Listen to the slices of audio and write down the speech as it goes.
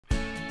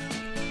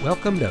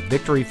Welcome to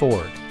Victory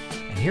Ford,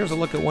 and here's a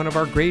look at one of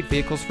our great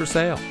vehicles for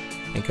sale,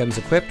 and comes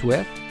equipped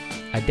with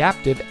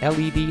adaptive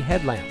LED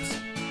headlamps,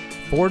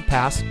 Ford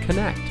Pass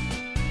Connect,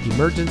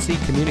 emergency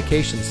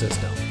communication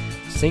system,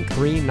 Sync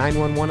 3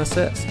 911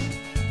 assist,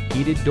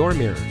 heated door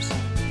mirrors,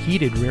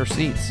 heated rear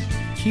seats,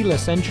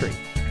 keyless entry,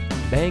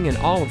 Bang &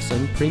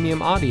 Olufsen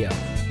premium audio,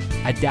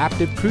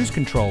 adaptive cruise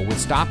control with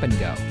stop and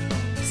go,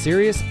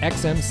 Sirius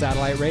XM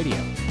satellite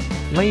radio,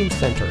 lane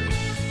centering,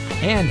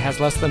 and has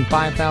less than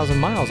 5,000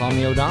 miles on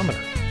the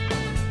odometer.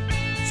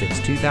 Since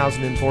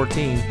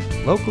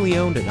 2014, locally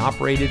owned and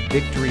operated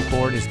Victory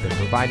Ford has been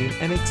providing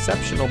an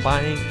exceptional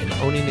buying and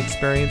owning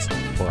experience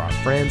for our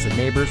friends and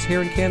neighbors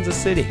here in Kansas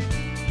City.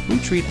 We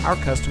treat our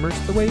customers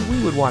the way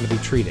we would want to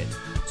be treated,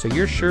 so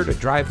you're sure to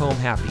drive home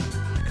happy.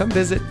 Come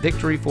visit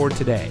Victory Ford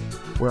today,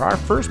 where our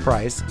first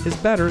price is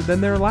better than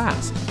their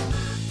last.